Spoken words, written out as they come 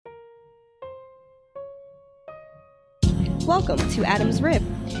Welcome to Adam's Rib.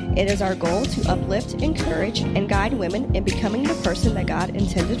 It is our goal to uplift, encourage, and guide women in becoming the person that God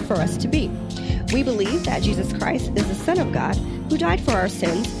intended for us to be. We believe that Jesus Christ is the Son of God who died for our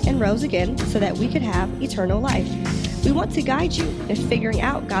sins and rose again so that we could have eternal life. We want to guide you in figuring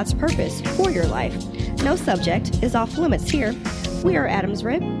out God's purpose for your life. No subject is off limits here. We are Adam's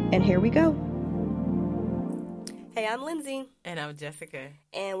Rib, and here we go. Hey, I'm Lindsay. And I'm Jessica.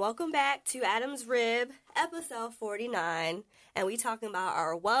 And welcome back to Adam's Rib, episode 49. And we talking about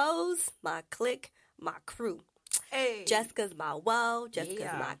our woes, my clique, my crew. Hey. Jessica's my woe,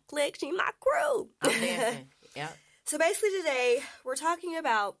 Jessica's my clique, she my crew. I'm dancing. Yep. So basically today, we're talking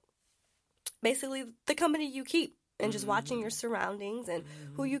about basically the company you keep and just watching your surroundings and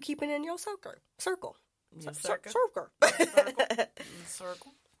who you keeping in your circle. Circle. Just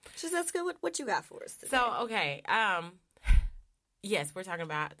Jessica, what you got for us today? So, okay. Yes, we're talking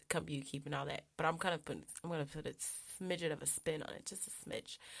about the company you keep and all that, but I'm gonna put a smidget of a spin on it, just a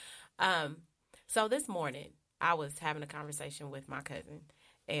smidge. So this morning I was having a conversation with my cousin,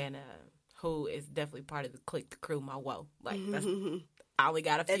 and who is definitely part of the clique, the crew, my woe. Like that's, I only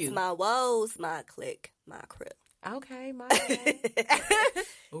got a few. It's my woes, my clique, my crew. Okay, my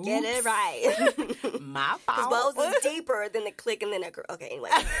Get it right. My fault. Because woes is deeper than the clique and then the crew. Okay, anyway.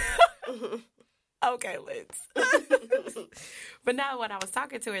 Okay, let's. But now, when I was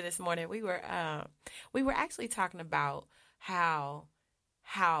talking to her this morning, we were actually talking about how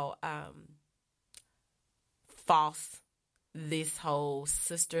false this whole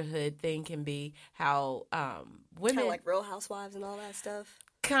sisterhood thing can be. How women, kind of like Real Housewives and all that stuff.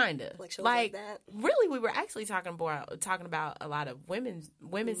 Kind of like shows like that. Really, we were actually talking about a lot of women's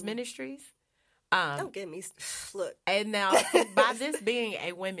ministries. Don't get me look. And now, by this being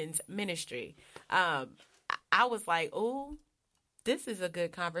a women's ministry, I was like, "Ooh, this is a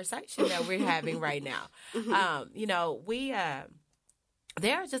good conversation that we're having right now."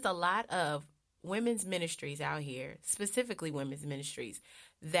 There are just a lot of women's ministries out here, specifically women's ministries,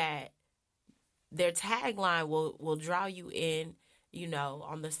 that their tagline will draw you in. You know,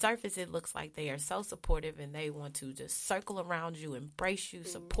 on the surface, it looks like they are so supportive and they want to just circle around you, embrace you,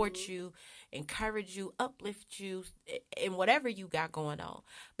 support you, encourage you, uplift you in whatever you got going on.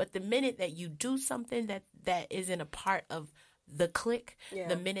 But the minute that you do something that isn't a part of the clique,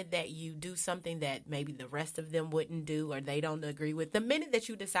 the minute that you do something that maybe the rest of them wouldn't do or they don't agree with, the minute that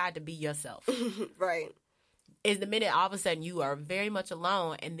you decide to be yourself, right, is the minute all of a sudden you are very much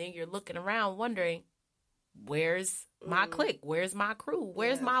alone, and then you're looking around wondering, where's my clique? Where's my crew?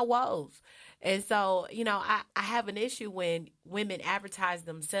 Where's my woes? And so, I have an issue when women advertise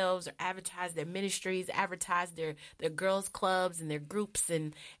themselves or advertise their ministries, advertise their girls' clubs and their groups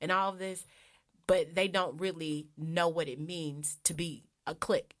and all of this, but they don't really know what it means to be a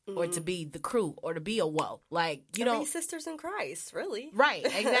clique or to be the crew or to be a woe. Like, you know, be sisters in Christ, really. Right,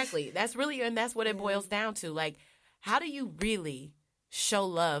 exactly. That's what it boils down to. Like, how do you really show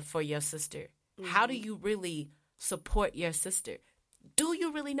love for your sister? How do you really support your sister? Do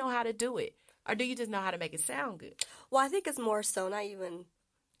you really know how to do it? Or do you just know how to make it sound good? Well, I think it's more so not even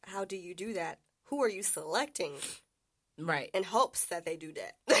how do you do that. Who are you selecting? Right. In hopes that they do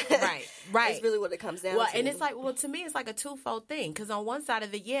that. Right. That's really what it comes down to. And it's like, to me, it's like a twofold thing. Because on one side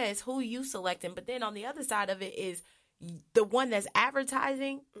of it, it's who you selecting. But then on the other side of it is the one that's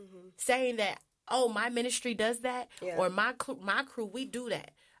advertising, saying that, oh, my ministry does that. Yeah. Or my crew, we do that.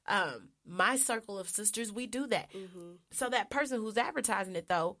 My circle of sisters, we do that. So that person who's advertising it,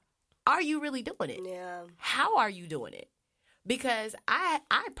 though, are you really doing it? Yeah. How are you doing it? Because I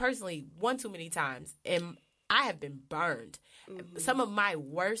personally, one too many times, and I have been burned. Some of my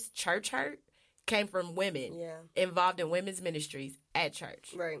worst church hurt came from women involved in women's ministries at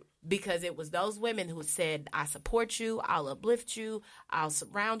church. Right. Because it was those women who said, I support you, I'll uplift you, I'll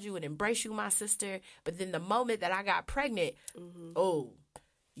surround you and embrace you, my sister. But then the moment that I got pregnant,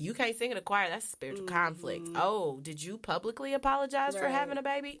 you can't sing in a choir. That's a spiritual conflict. Oh, did you publicly apologize for having a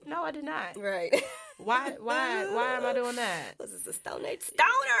baby? No, I did not. Right. Why am I doing that? This is a Stone Age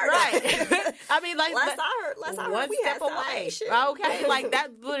stoner. Right. I mean, like, last I heard, one we step had away. Okay. Like, that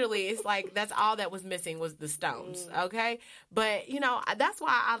literally is like, that's all that was missing was the Stones. Okay. But, that's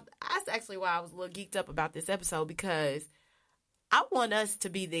actually why I was a little geeked up about this episode, because I want us to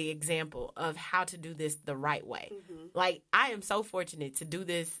be the example of how to do this the right way. Like, I am so fortunate to do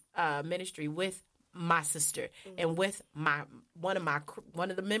this ministry with my sister and with one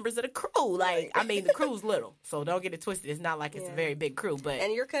of the members of the crew. Like, I mean, the crew's little, so don't get it twisted. It's not like it's a very big crew, but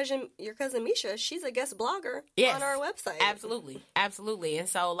and your cousin Misha, she's a guest blogger on our website. Absolutely. And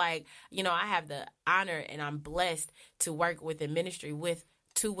so, like, I have the honor and I'm blessed to work with a ministry with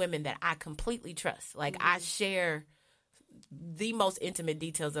two women that I completely trust. Like, I share the most intimate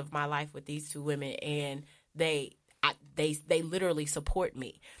details of my life with these two women, and they literally support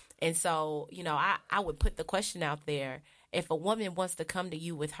me. And so, you know, I would put the question out there: if a woman wants to come to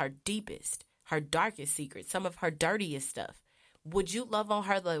you with her deepest, her darkest secrets, some of her dirtiest stuff, would you love on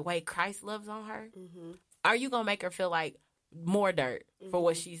her the way Christ loves on her? Mm-hmm. Are you going to make her feel like more dirt for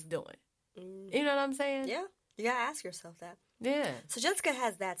what she's doing? Mm-hmm. You know what I'm saying? Yeah. You got to ask yourself that. Yeah. So Jessica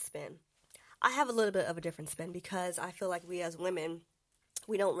has that spin. I have a little bit of a different spin because I feel like we as women,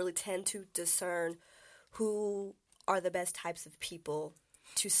 we don't really tend to discern who are the best types of people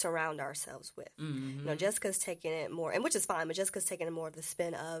to surround ourselves with. Mm-hmm. You know, Jessica's taking it more, and which is fine, but Jessica's taking it more of the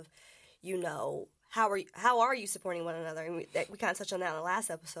spin of, you know, how are you supporting one another? And we kind of touched on that in the last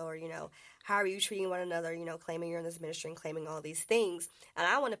episode, or, you know, how are you treating one another, you know, claiming you're in this ministry and claiming all these things. And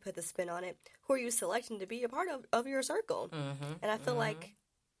I want to put the spin on it. Who are you selecting to be a part of your circle? Mm-hmm. And I feel like,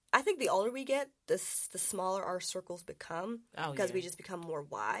 I think the older we get, the smaller our circles become, because we just become more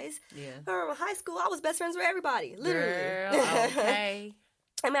wise. Yeah. In high school, I was best friends with everybody, literally. Girl, okay.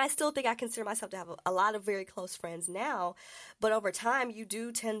 I mean, I still think I consider myself to have a lot of very close friends now, but over time, you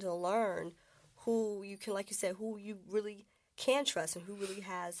do tend to learn who you can, like you said, who you really can trust and who really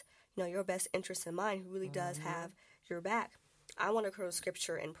has, you know, your best interest in mind, who really does have your back. I want to quote a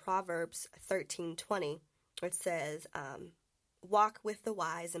scripture in Proverbs 13:20, which says, walk with the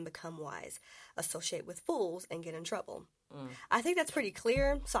wise and become wise. Associate with fools and get in trouble. I think that's pretty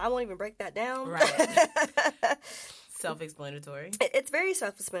clear, so I won't even break that down. Right. Self-explanatory. It's very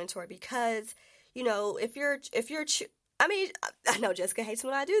self-explanatory because, you know, I mean, I know Jessica hates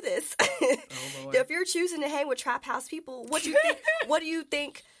when I do this. Oh, Lord. If you're choosing to hang with trap house people, what do you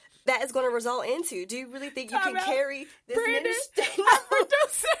think that is going to result into? Do you really think you can carry this ministry?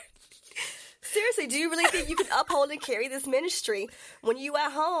 Seriously, do you really think you can uphold and carry this ministry when you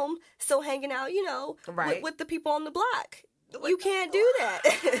at home still hanging out, you know, with the people on the block? You can't do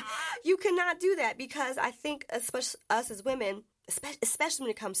that. You cannot do that because I think, especially us as women, especially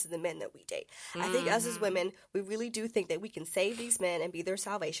when it comes to the men that we date, I think us as women, we really do think that we can save these men and be their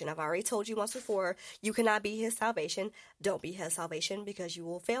salvation. I've already told you once before, you cannot be his salvation. Don't be his salvation because you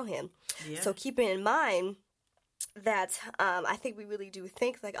will fail him. Yeah. So keeping in mind that I think we really do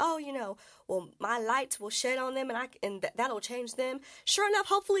think like, oh, you know, well, my light will shed on them and that'll change them. Sure enough,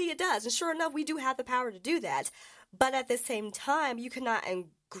 hopefully it does. And sure enough, we do have the power to do that. But at the same time, you cannot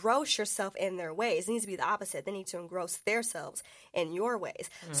engross yourself in their ways. It needs to be the opposite. They need to engross themselves in your ways.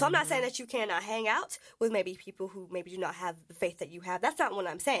 Mm-hmm. So I'm not saying that you cannot hang out with maybe people who maybe do not have the faith that you have. That's not what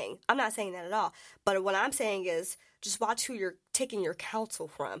I'm saying. I'm not saying that at all. But what I'm saying is just watch who you're taking your counsel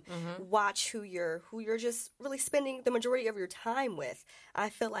from. Mm-hmm. Watch who you're just really spending the majority of your time with. I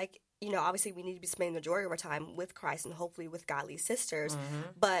feel like, you know, obviously we need to be spending the majority of our time with Christ and hopefully with godly sisters. Mm-hmm.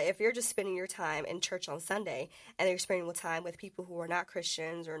 But if you're just spending your time in church on Sunday and you're spending time with people who are not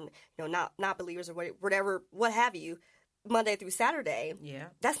Christians or, you know, not believers or whatever, what have you, Monday through Saturday,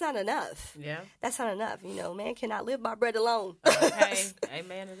 that's not enough. Yeah. That's not enough. You know, man cannot live by bread alone. Okay.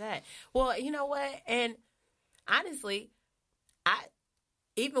 Amen to that. Well, you know what? And honestly,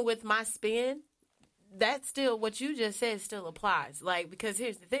 even with my spin, that's still what you just said still applies. Like, because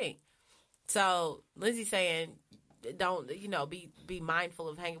here's the thing. So Lindsay's saying, don't, you know, be mindful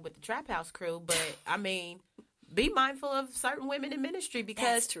of hanging with the trap house crew, but I mean, be mindful of certain women in ministry because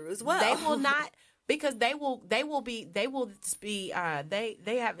that's true as well. They will not, because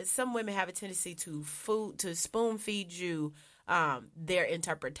some women have a tendency to spoon feed you their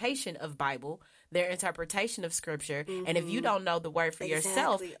interpretation of Bible, their interpretation of scripture. Mm-hmm. And if you don't know the word for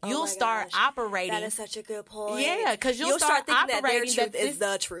yourself, you'll start operating. That is such a good point. Yeah, because you'll start operating that is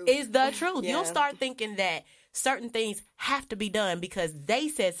the truth. Is the truth. Yeah. You'll start thinking that certain things have to be done because they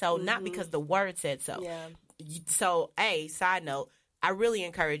said so, not because the word said so. Yeah. So, side note, I really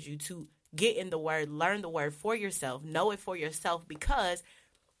encourage you to get in the word, learn the word for yourself, know it for yourself, because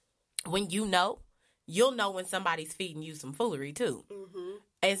when you know, you'll know when somebody's feeding you some foolery too. Mm-hmm.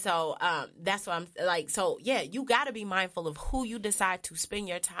 And so that's what I'm like. So, yeah, you got to be mindful of who you decide to spend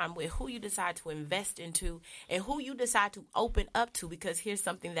your time with, who you decide to invest into, and who you decide to open up to. Because here's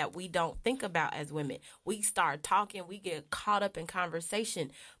something that we don't think about as women. We start talking, we get caught up in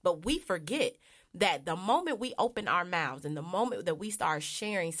conversation, but we forget that the moment we open our mouths and the moment that we start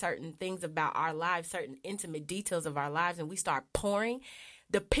sharing certain things about our lives, certain intimate details of our lives, and we start pouring,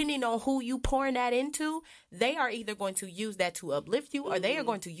 depending on who you pouring that into, they are either going to use that to uplift you or they are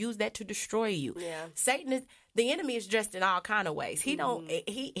going to use that to destroy you. Yeah. The enemy is dressed in all kind of ways.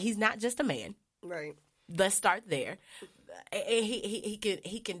 He's not just a man. Right. Let's start there.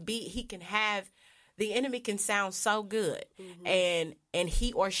 The enemy can sound so good, and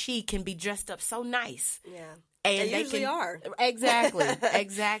he or she can be dressed up so nice. Yeah. And they usually are.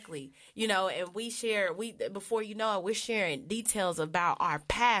 Exactly. You know, and before you know it, we're sharing details about our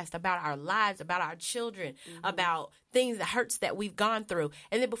past, about our lives, about our children, about things, the hurts that we've gone through.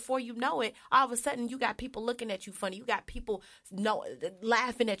 And then before you know it, all of a sudden you got people looking at you funny. You got people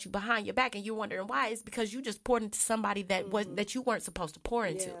laughing at you behind your back, and you're wondering why. It's because you just poured into somebody that you weren't supposed to pour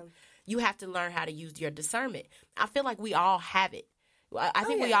into. Yeah. You have to learn how to use your discernment. I feel like we all have it. I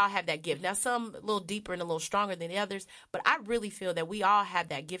think we all have that gift. Now, some a little deeper and a little stronger than the others, but I really feel that we all have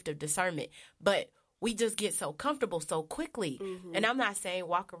that gift of discernment. But we just get so comfortable so quickly. And I'm not saying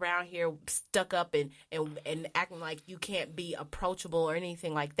walk around here stuck up and acting like you can't be approachable or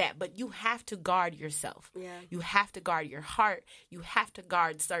anything like that. But you have to guard yourself. Yeah. You have to guard your heart. You have to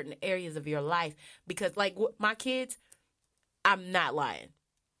guard certain areas of your life. Because, like, my kids, I'm not lying.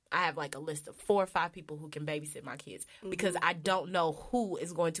 I have like a list of 4 or 5 people who can babysit my kids because I don't know who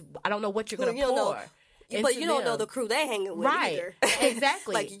is going to. I don't know what you're going to pour. But you don't know the crew they hanging with either.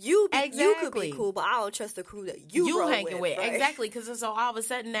 Exactly. Like you could be cool, but I don't trust the crew that you hanging with. Right? Exactly. Because so all of a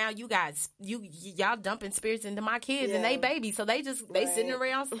sudden now y'all dumping spirits into my kids and they babies, so they sitting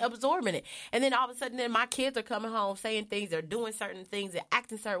around absorbing it, and then all of a sudden then my kids are coming home saying things, they're doing certain things, they're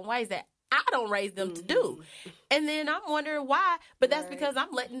acting certain ways that I don't raise them to do. And then I'm wondering why, but that's because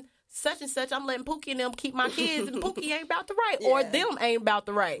I'm letting such and such, I'm letting Pookie and them keep my kids, and Pookie ain't about the right, or them ain't about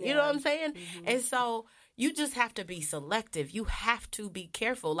the right. You know what I'm saying? And so you just have to be selective. You have to be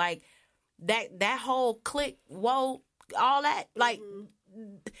careful. Like that whole clique, whoa, all that, like,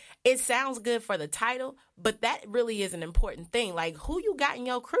 it sounds good for the title, but that really is an important thing. Like, who you got in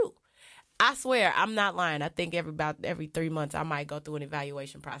your crew? I swear, I'm not lying. I think every 3 months I might go through an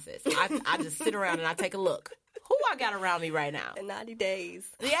evaluation process. I just sit around and I take a look. Who I got around me right now? In 90 days.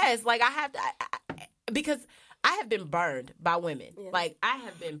 Yes, like I have to, because I have been burned by women. Yeah. Like, I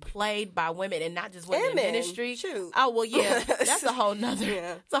have been played by women, and not just women in ministry. Shoot. Oh, well, yeah, that's a whole nother.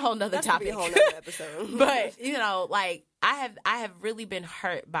 It's a whole nother topic. Be a whole nother episode. But you know, like I have really been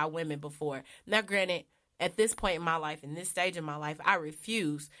hurt by women before. Now, granted, at this point in my life, in this stage of my life, I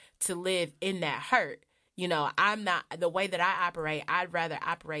refuse to live in that hurt. You know, I'm not, the way that I operate, I'd rather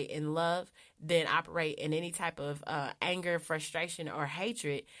operate in love than operate in any type of anger, frustration, or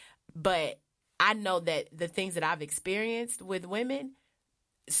hatred. But I know that the things that I've experienced with women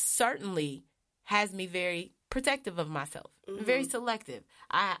certainly has me very protective of myself, very selective.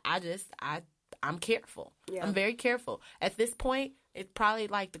 I'm careful. Yeah. I'm very careful. At this point, it's probably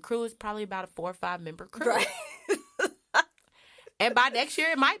like the crew is probably about a 4 or 5 member crew. Right. And by next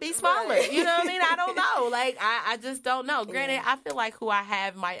year, it might be smaller. Right. You know what I mean? I don't know. Like, I just don't know. Granted, I feel like who I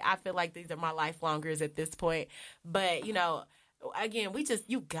have I feel like these are my lifelongers at this point. But, you know, again,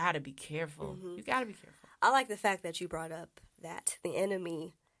 you got to be careful. You got to be careful. I like the fact that you brought up that the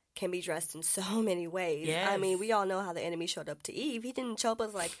enemy can be dressed in so many ways. Yes. I mean, we all know how the enemy showed up to Eve. He didn't show up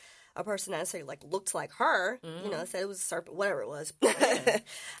as like a person that necessarily like looked like her. You know, said it was a serpent, whatever it was. Yeah.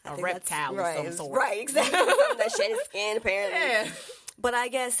 A reptile of some sort. Right, exactly. Something that shed his skin, apparently. Yeah. But I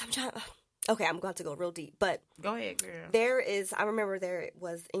guess I'm going to go real deep. But go ahead, girl. I remember there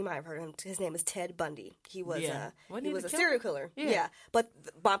was, you might have heard of him. His name is Ted Bundy. He was a serial killer. Yeah. But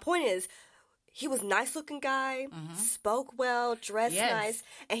my point is, he was a nice-looking guy, spoke well, dressed nice,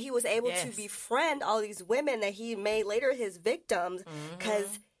 and he was able to befriend all these women that he made later his victims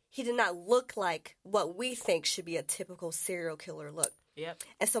because he did not look like what we think should be a typical serial killer look. Yep.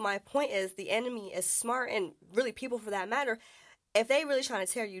 And so my point is, the enemy is smart, and really people for that matter, if they really trying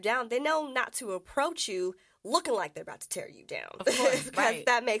to tear you down, they know not to approach you looking like they're about to tear you down. Of course, because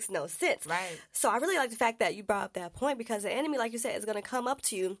that makes no sense. Right. So I really like the fact that you brought up that point, because the enemy, like you said, is going to come up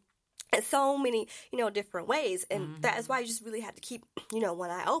to you in so many, different ways. And that is why you just really have to keep, one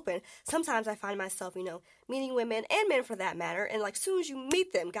eye open. Sometimes I find myself, meeting women and men for that matter. And like, as soon as you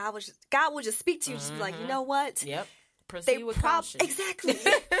meet them, God will just speak to you. Just be like, you know what? Yep. Proceed with caution. Exactly.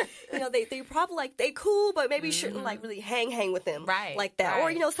 They probably like, they cool, but maybe you shouldn't like really hang with them. Right. Like that.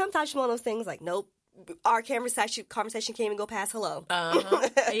 Right. Or, sometimes one of those things like, nope. Our conversation can't even go past hello.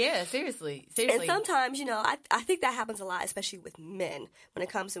 Yeah, seriously. And sometimes, I think that happens a lot, especially with men. When it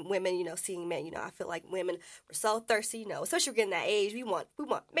comes to women, seeing men, I feel like women were so thirsty, especially we're getting that age. We want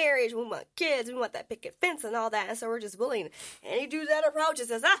marriage, we want kids, we want that picket fence and all that. And so we're just willing. Any dude that approaches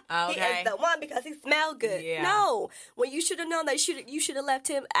says, he is the one because he smelled good. Yeah. No. When you should have known that you should have left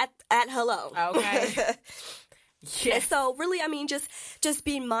him at hello. Okay. Yeah. So really, just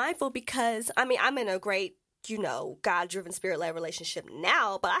being mindful, because I'm in a great, God-driven, spirit-led relationship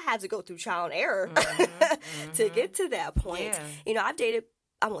now, but I had to go through trial and error to get to that point. Yeah. I've dated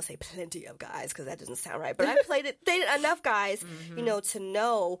I won't say plenty of guys because that doesn't sound right, but I dated enough guys, you know, to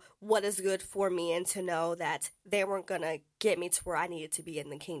know what is good for me and to know that they weren't going to get me to where I needed to be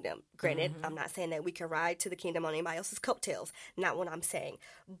in the kingdom. Granted, I'm not saying that we can ride to the kingdom on anybody else's coattails. Not what I'm saying.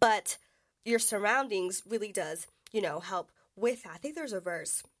 But your surroundings really does, you know, help with that. I think there's a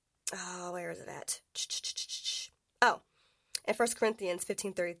verse. Oh, where is it at? Oh. In 1 Corinthians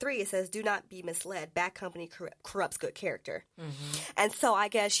 15:33, it says, "Do not be misled. Bad company corrupts good character." And so I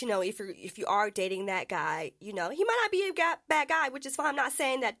guess, you know, if you are dating that guy, you know, he might not be a bad guy, which is fine. I'm not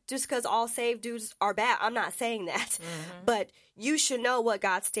saying that just because all saved dudes are bad. I'm not saying that. But you should know what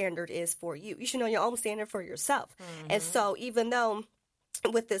God's standard is for you. You should know your own standard for yourself. And so even though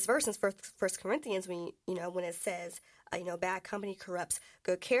with this verse in 1 Corinthians, when it says, you know, bad company corrupts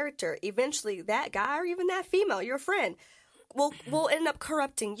good character, eventually that guy or even that female, your friend, will end up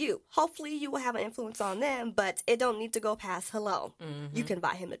corrupting you. Hopefully you will have an influence on them, but it don't need to go past hello. You can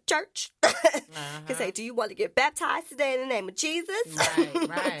invite him to church. You can say, do you want to get baptized today in the name of Jesus?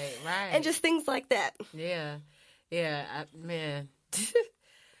 Right. And just things like that. Yeah. Man.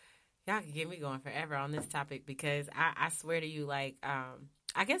 Y'all can get me going forever on this topic because I swear to you, like,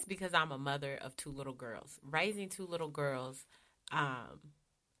 I guess because I'm a mother of 2 little girls, raising 2 little girls,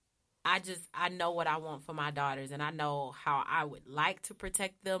 I know what I want for my daughters, and I know how I would like to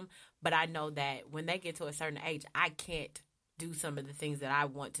protect them, but I know that when they get to a certain age, I can't do some of the things that I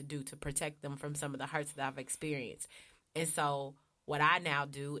want to do to protect them from some of the hurts that I've experienced. And so what I now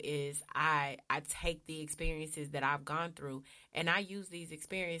do is I take the experiences that I've gone through, and I use these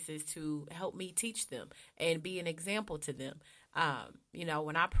experiences to help me teach them and be an example to them. You know,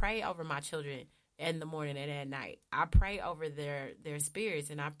 when I pray over my children in the morning and at night, I pray over their spirits,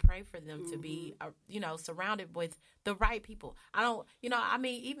 and I pray for them to be, you know, surrounded with the right people. I don't, you know, I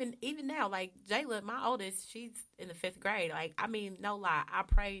mean, even now, like Jayla, my oldest, she's in the 5th grade. Like, I mean, no lie, I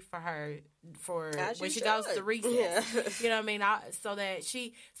pray for her for when she goes to recess. Yeah. You know what I mean?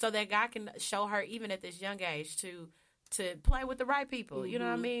 So that God can show her even at this young age to play with the right people. You know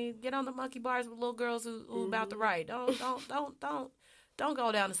what I mean? Get on the monkey bars with little girls who about the right. Don't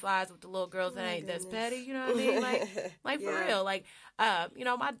go down the slides with the little girls that's petty, you know what I mean? Like for real. Like, you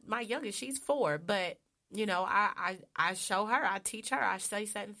know, my youngest, she's 4, but, you know, I show her, I teach her, I say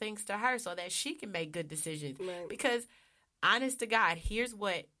certain things to her so that she can make good decisions. Right. Because, honest to God, here's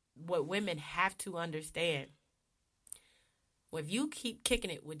what women have to understand. If you keep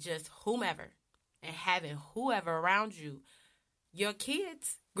kicking it with just whomever and having whoever around you, your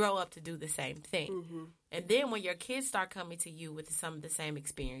kids grow up to do the same thing. And then when your kids start coming to you with some of the same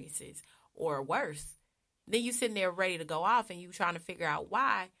experiences or worse, then you sitting there ready to go off and you trying to figure out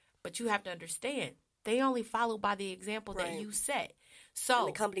why, but you have to understand they only follow by the example that you set. So and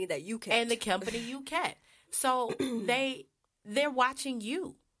the company that you kept. So they're watching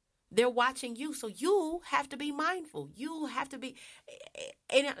you. They're watching you. So you have to be mindful. You have to be,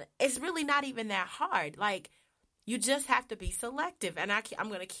 and it's really not even that hard. Like, you just have to be selective. And I'm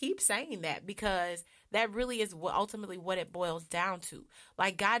going to keep saying that because that really is ultimately what it boils down to.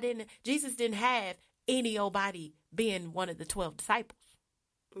 Like, Jesus didn't have any old body being one of the 12 disciples,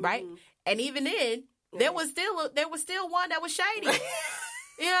 right? And even then, there was still one that was shady.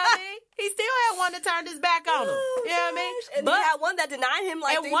 You know what I mean? He still had one that turned his back on him. You know what I mean? And he had one that denied him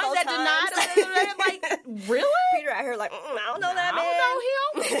like 3-4 times. And one that denied him. Like, really? Peter out here like, I don't know that man. I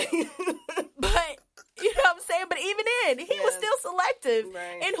don't know him. But, you know what I'm saying? But even then, he was still selective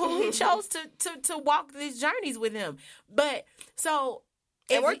in who he chose to walk these journeys with him. But, so...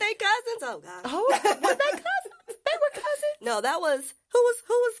 And weren't they cousins? Oh, God. Oh, were they cousins? They were cousins? No, that was... Who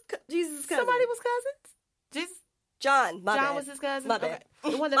was Jesus' cousin? Somebody was cousins? Jesus? John. John was his cousin? My bad.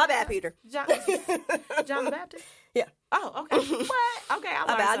 Okay. My bad, Peter. John the Baptist? Yeah. Oh, okay. What? Okay,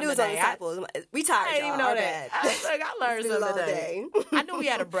 I knew it was on Disciples. We tired, I didn't even know that. I learned something today. I knew he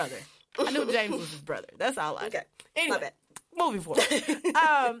had a brother. I knew James was his brother. That's all I knew. Okay. Anyway, my bad. Moving forward.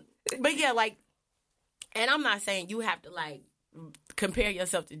 But yeah, like, and I'm not saying you have to, like, compare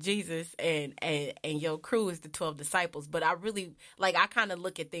yourself to Jesus and your crew is the 12 disciples, but I really, like, I kind of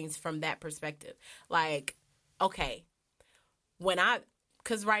look at things from that perspective. Like, okay,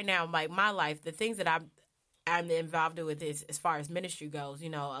 because right now, like, my life, the things that I'm involved with is, as far as ministry goes, you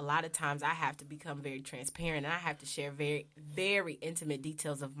know, a lot of times I have to become very transparent and I have to share very, very intimate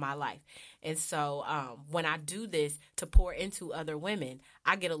details of my life. And so when I do this to pour into other women,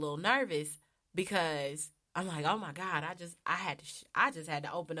 I get a little nervous because I'm like, oh my God, I just had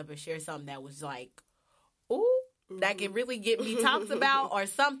to open up and share something that was like, ooh, that can really get me talked about or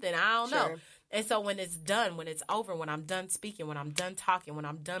something. I don't know. And so when it's done, when it's over, when I'm done speaking, when I'm done talking, when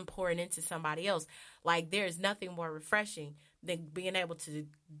I'm done pouring into somebody else, like, there's nothing more refreshing than being able to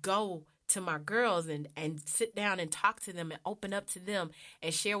go to my girls and sit down and talk to them and open up to them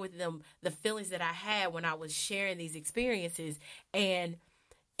and share with them the feelings that I had when I was sharing these experiences. And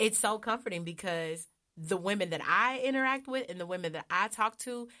it's so comforting because the women that I interact with and the women that I talk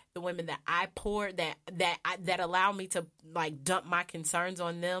to, the women that I pour, that allow me to like dump my concerns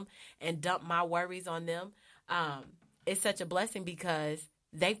on them and dump my worries on them, it's such a blessing because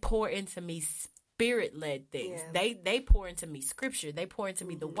they pour into me Spirit-led things. Yeah. They pour into me scripture. They pour into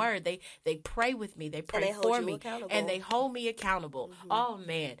me the word. They pray with me. They pray for me. And they hold me accountable. Mm-hmm. Oh,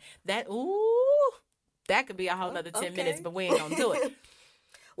 man. That could be a whole other 10 minutes, but we ain't going to do it.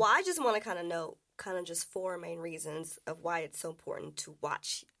 Well, I just want to kind of just 4 main reasons of why it's so important to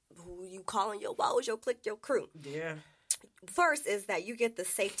watch who you calling your woes, your clique, your crew. Yeah. First is that you get the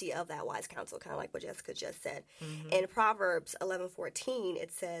safety of that wise counsel, kind of like what Jessica just said. Mm-hmm. In Proverbs 11:14,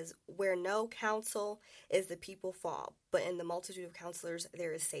 it says, where no counsel is, the people fall, but in the multitude of counselors,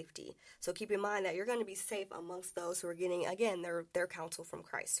 there is safety. So keep in mind that you're going to be safe amongst those who are getting, again, their counsel from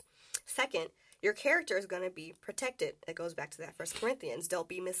Christ. Second, your character is going to be protected. It goes back to that 1 Corinthians. Don't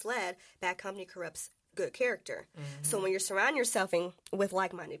be misled. Bad company corrupts good character. Mm-hmm. So when you're surrounding yourself with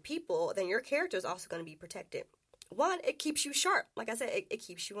like-minded people, then your character is also going to be protected. One, it keeps you sharp. Like I said, it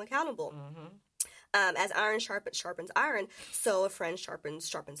keeps you accountable. Mm-hmm. As iron sharpens iron, so a friend sharpens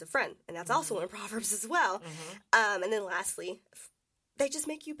a friend. And that's also in Proverbs as well. Mm-hmm. And then lastly, they just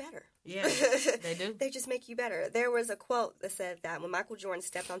make you better. Yeah, they do. They just make you better. There was a quote that said that when Michael Jordan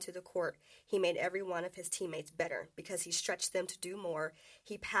stepped onto the court, he made every one of his teammates better because he stretched them to do more.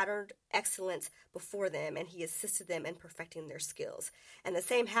 He patterned excellence before them, and he assisted them in perfecting their skills. And the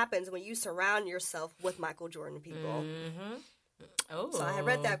same happens when you surround yourself with Michael Jordan people. Mm-hmm. Oh. So I had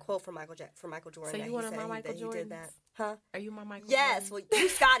read that quote from Michael Jordan. So you one of my Michael Jordans? He did that. Huh? Are you my Michael Yes. Jordan? Well, you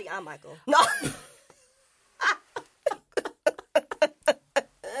Scotty, I'm Michael. No.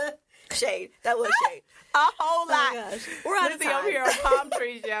 Shade. That was shade. A whole lot. Oh we're out of time. Over here on palm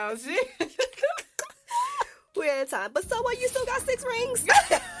trees, y'all. We're out of time. But so what? You still got 6 rings?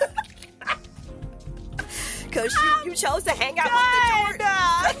 Because you chose to hang out with the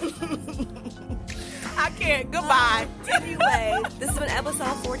Jordans. I can't. Goodbye. Anyway, this has been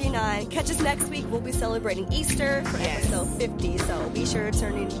episode 49. Catch us next week. We'll be celebrating Easter for episode 50. So be sure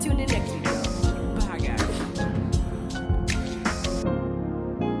to tune in next week.